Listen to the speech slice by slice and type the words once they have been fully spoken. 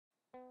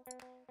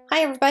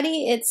Hi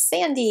everybody, it's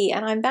Sandy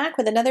and I'm back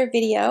with another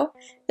video.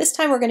 This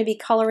time we're going to be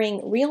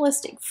coloring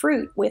realistic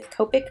fruit with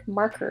Copic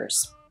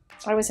markers.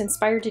 I was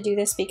inspired to do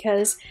this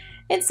because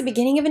it's the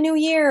beginning of a new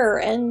year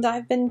and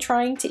I've been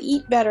trying to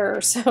eat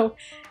better. So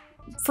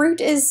fruit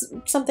is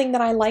something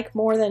that I like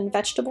more than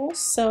vegetables,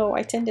 so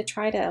I tend to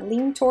try to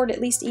lean toward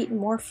at least eating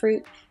more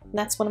fruit, and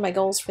that's one of my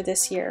goals for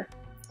this year.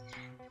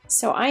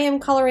 So I am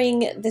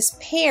coloring this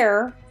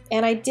pear,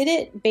 and I did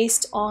it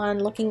based on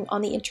looking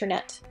on the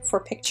internet for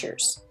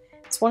pictures.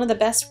 It's one of the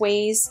best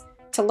ways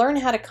to learn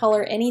how to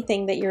color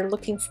anything that you're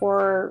looking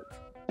for.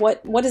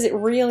 What does it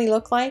really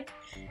look like?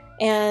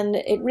 And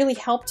it really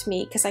helped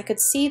me because I could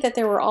see that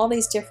there were all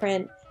these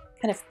different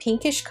kind of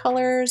pinkish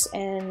colors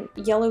and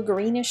yellow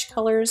greenish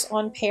colors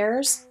on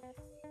pears.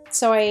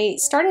 So I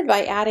started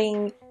by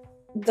adding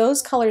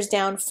those colors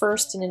down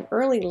first in an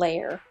early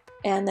layer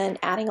and then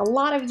adding a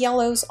lot of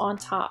yellows on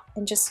top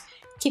and just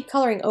keep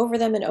coloring over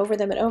them and over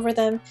them and over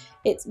them.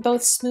 It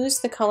both smooths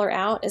the color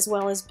out as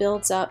well as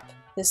builds up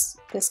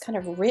this kind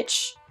of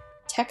rich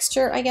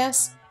texture, I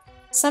guess.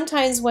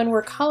 Sometimes when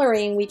we're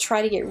coloring, we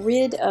try to get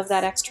rid of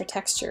that extra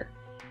texture.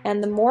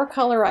 And the more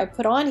color I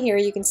put on here,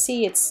 you can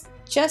see it's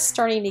just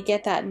starting to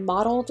get that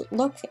mottled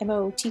look,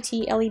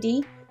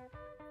 M-O-T-T-L-E-D.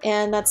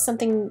 And that's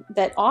something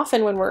that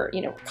often when we're,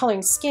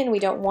 coloring skin, we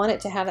don't want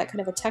it to have that kind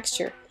of a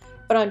texture.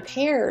 But on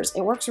pears,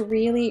 it works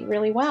really,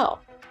 really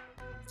well.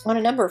 On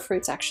a number of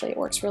fruits, actually, it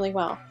works really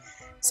well.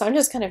 So I'm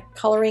just kind of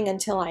coloring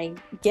until I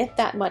get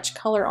that much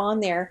color on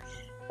there.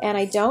 And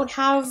I don't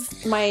have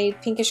my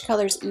pinkish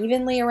colors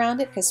evenly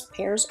around it because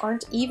pears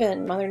aren't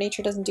even. Mother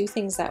Nature doesn't do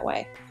things that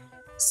way.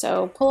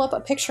 So pull up a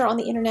picture on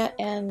the internet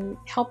and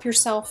help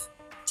yourself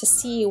to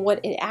see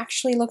what it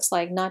actually looks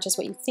like, not just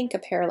what you think a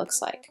pear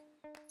looks like.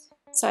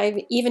 So I've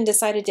even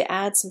decided to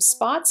add some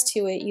spots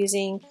to it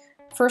using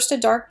first a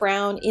dark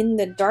brown in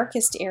the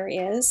darkest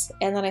areas,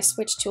 and then I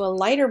switched to a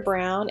lighter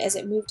brown as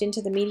it moved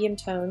into the medium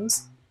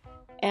tones.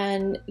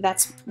 And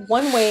that's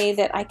one way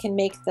that I can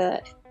make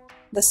the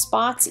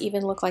spots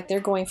even look like they're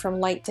going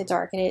from light to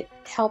dark, and it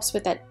helps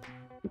with that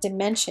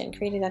dimension,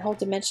 creating that whole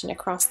dimension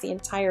across the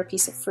entire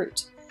piece of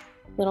fruit,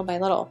 little by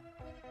little.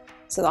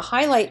 So the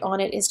highlight on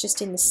it is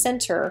just in the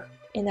center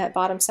in that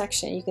bottom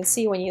section. You can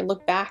see when you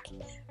look back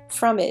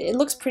from it, it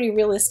looks pretty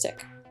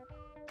realistic.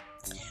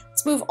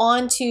 Let's move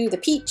on to the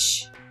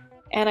peach.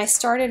 And I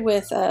started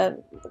with a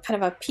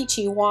kind of a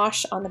peachy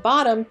wash on the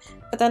bottom,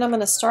 but then I'm going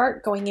to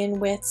start going in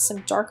with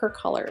some darker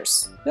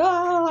colors.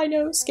 Ah, I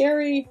know,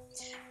 scary.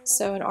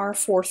 So an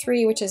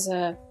R43, which is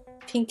a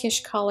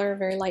pinkish color,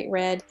 very light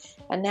red.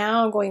 And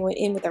now I'm going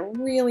in with a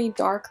really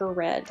darker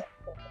red,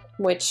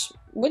 which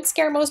would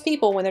scare most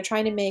people when they're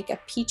trying to make a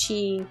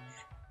peachy,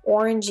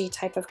 orangey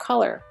type of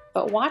color.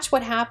 But watch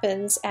what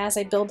happens as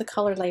I build the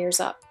color layers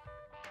up.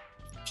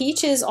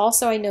 Peaches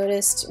also, I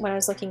noticed when I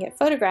was looking at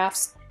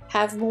photographs,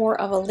 have more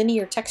of a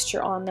linear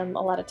texture on them.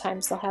 A lot of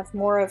times they'll have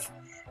more of,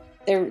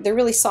 they're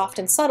really soft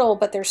and subtle,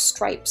 but they're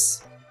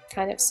stripes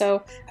kind of.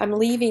 So I'm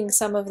leaving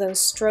some of those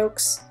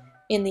strokes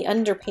in the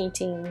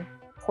underpainting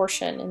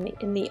portion,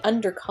 in the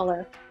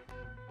undercolor,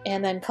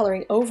 and then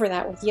coloring over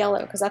that with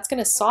yellow, because that's going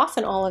to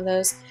soften all of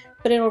those,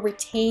 but it'll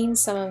retain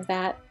some of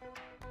that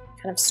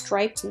kind of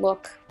striped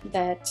look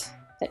that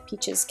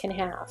peaches can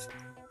have.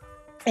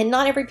 And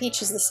not every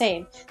peach is the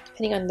same.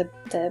 Depending on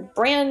the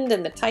brand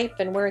and the type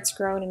and where it's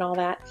grown and all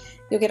that,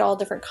 you'll get all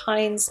different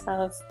kinds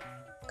of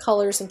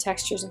colors and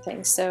textures and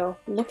things. So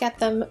look at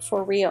them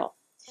for real.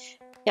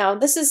 Now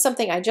this is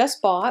something I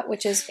just bought,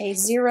 which is a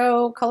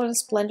 0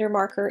 colorless blender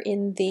marker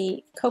in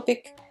the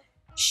Copic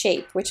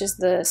shape, which is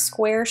the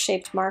square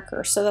shaped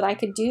marker, so that I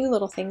could do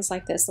little things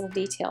like this, little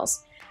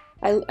details.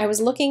 I was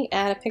looking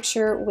at a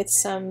picture with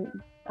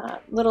some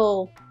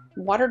little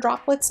water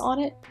droplets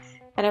on it,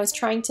 and I was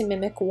trying to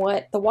mimic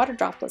what the water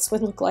droplets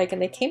would look like, and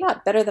they came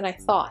out better than I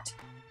thought.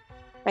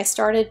 I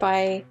started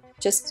by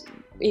just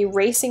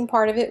erasing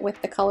part of it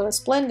with the colorless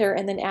blender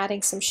and then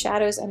adding some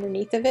shadows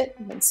underneath of it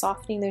and then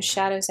softening those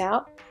shadows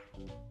out.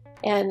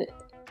 And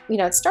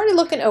it started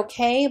looking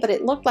okay, but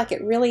it looked like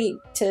it really,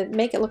 to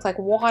make it look like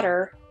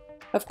water,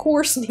 of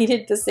course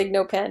needed the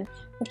Signo pen,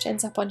 which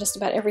ends up on just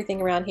about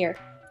everything around here.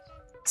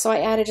 So I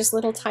added just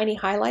little tiny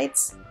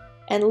highlights.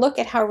 And look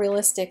at how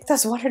realistic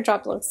those water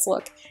droplets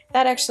look.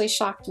 That actually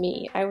shocked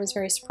me. I was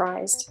very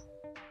surprised.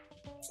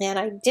 And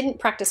I didn't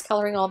practice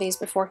coloring all these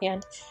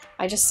beforehand.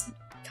 I just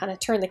kind of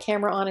turned the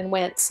camera on and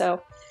went.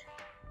 So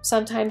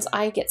sometimes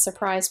I get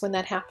surprised when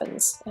that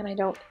happens, and I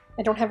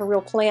don't have a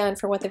real plan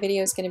for what the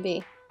video is going to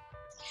be.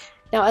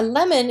 Now a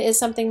lemon is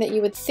something that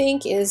you would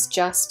think is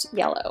just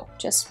yellow,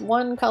 just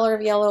one color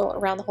of yellow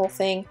around the whole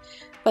thing.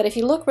 But if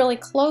you look really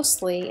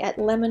closely at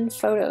lemon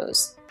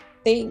photos,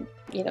 they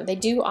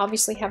do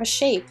obviously have a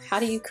shape. How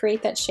do you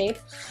create that shape?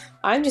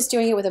 I'm just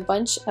doing it with a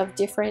bunch of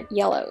different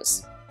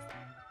yellows.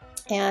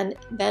 And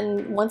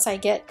then once I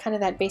get kind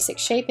of that basic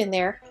shape in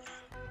there,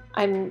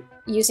 I'm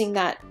using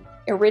that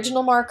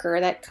original marker,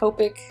 that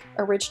Copic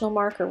original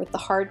marker with the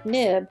hard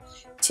nib,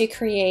 to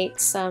create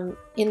some,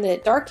 in the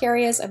dark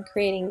areas I'm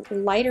creating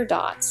lighter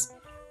dots,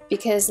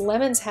 because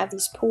lemons have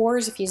these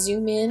pores. If you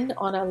zoom in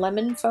on a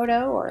lemon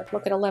photo or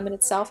look at a lemon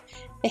itself,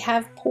 they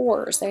have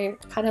pores. They're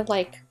kind of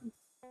like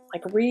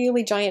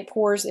really giant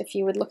pores if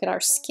you would look at our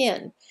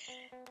skin.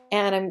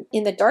 And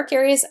in the dark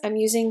areas, I'm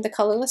using the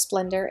colorless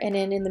blender, and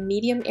then in the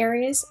medium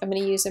areas, I'm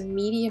going to use a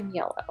medium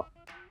yellow.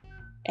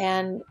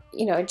 And,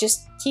 you know,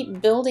 just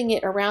keep building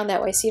it around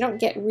that way so you don't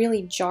get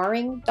really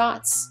jarring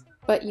dots,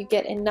 but you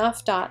get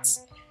enough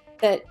dots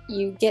that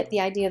you get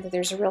the idea that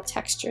there's a real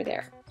texture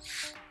there.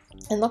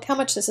 And look how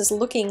much this is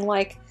looking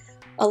like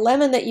a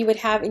lemon that you would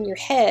have in your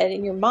head,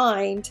 in your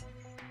mind,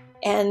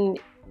 and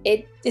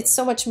it's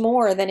so much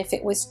more than if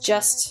it was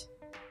just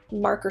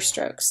marker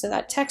strokes. So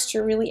that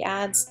texture really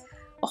adds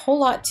a whole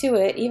lot to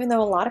it, even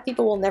though a lot of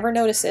people will never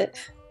notice it.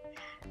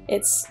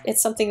 It's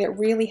something that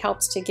really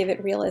helps to give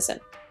it realism.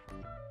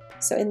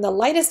 So in the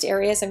lightest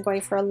areas, I'm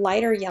going for a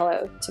lighter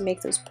yellow to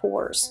make those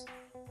pores,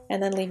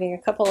 and then leaving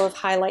a couple of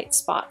highlight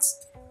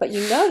spots. But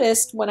you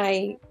noticed when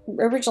I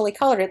originally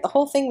colored it, the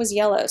whole thing was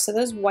yellow. So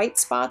those white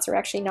spots are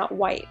actually not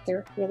white,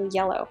 they're really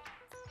yellow.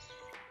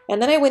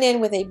 And then I went in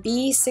with a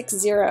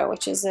B60,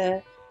 which is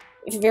a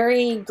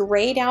very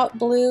grayed out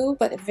blue,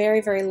 but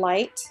very, very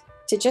light,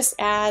 to just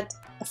add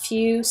a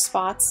few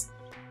spots,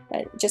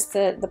 just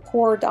the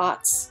pore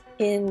dots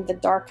in the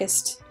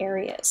darkest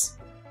areas.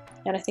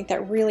 And I think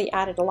that really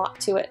added a lot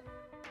to it.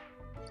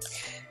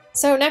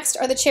 So next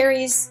are the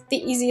cherries, the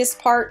easiest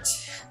part.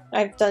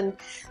 I've done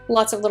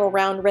lots of little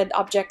round red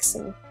objects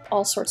and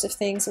all sorts of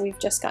things, and we've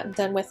just gotten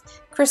done with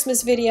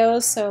Christmas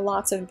videos, so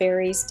lots of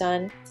berries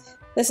done.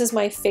 This is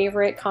my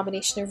favorite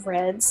combination of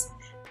reds.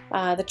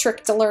 The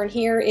trick to learn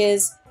here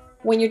is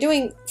when you're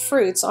doing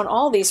fruits, on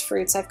all these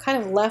fruits, I've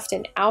kind of left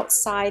an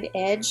outside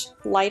edge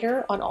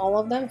lighter on all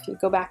of them, if you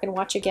go back and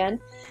watch again,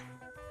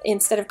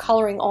 instead of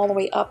coloring all the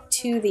way up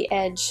to the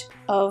edge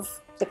of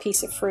the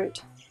piece of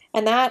fruit.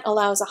 And that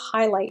allows a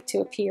highlight to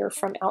appear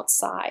from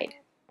outside.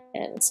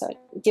 And so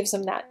it gives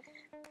them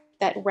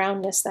that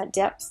roundness, that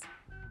depth.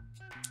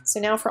 So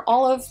now for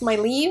all of my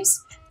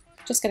leaves,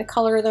 just going to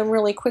color them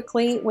really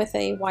quickly with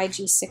a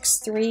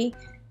YG63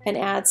 and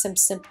add some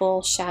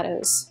simple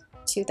shadows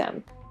to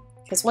them.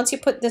 Because once you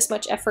put this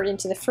much effort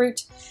into the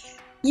fruit,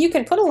 you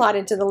can put a lot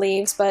into the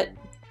leaves, but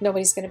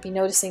nobody's going to be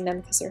noticing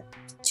them because they're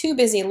too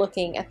busy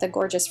looking at the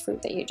gorgeous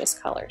fruit that you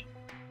just colored.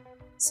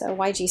 So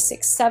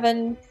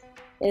YG67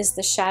 is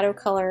the shadow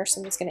color,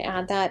 so I'm just going to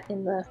add that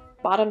in the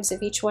bottoms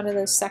of each one of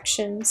those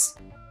sections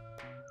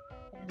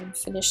and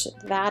finish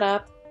that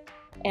up.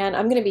 And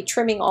I'm going to be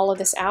trimming all of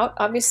this out,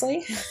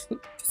 obviously,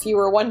 if you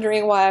were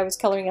wondering why I was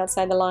coloring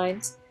outside the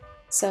lines.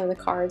 So the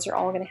cards are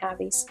all going to have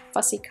these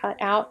fussy cut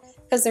out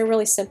because they're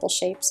really simple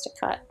shapes to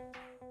cut.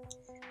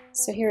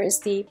 So here is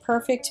the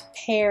perfect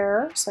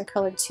pair. So I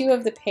colored two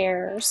of the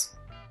pairs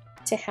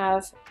to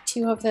have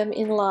two of them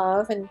in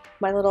love, and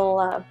my little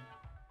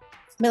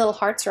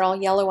hearts are all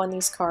yellow on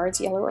these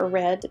cards, yellow or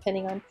red,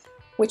 depending on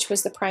which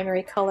was the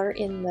primary color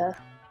in the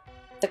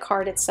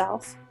card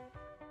itself.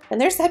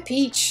 And there's that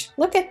peach.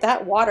 Look at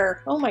that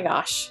water. Oh my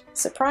gosh.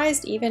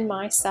 Surprised even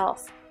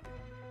myself.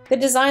 The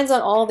designs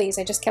on all these,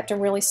 I just kept them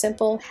really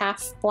simple,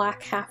 half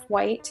black, half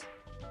white,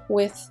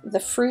 with the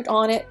fruit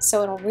on it,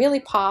 so it'll really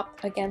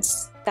pop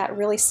against that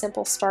really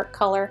simple stark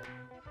color.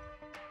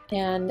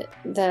 And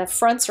the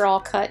fronts are all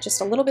cut just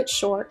a little bit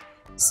short,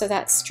 so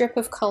that strip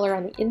of color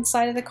on the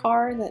inside of the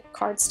card, that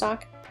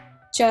cardstock,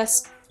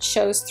 just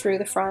shows through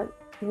the front.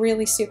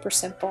 Really super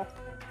simple.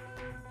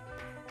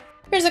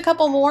 Here's a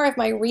couple more of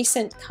my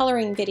recent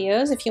coloring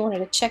videos if you wanted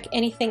to check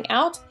anything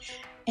out.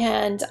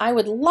 And I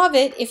would love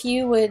it if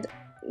you would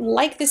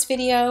like this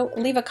video,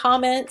 leave a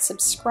comment,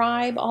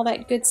 subscribe, all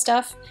that good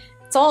stuff.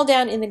 It's all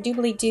down in the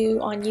doobly-doo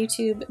on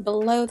YouTube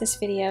below this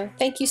video.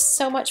 Thank you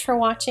so much for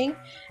watching,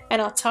 and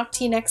I'll talk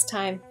to you next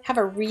time. Have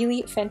a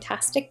really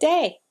fantastic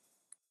day.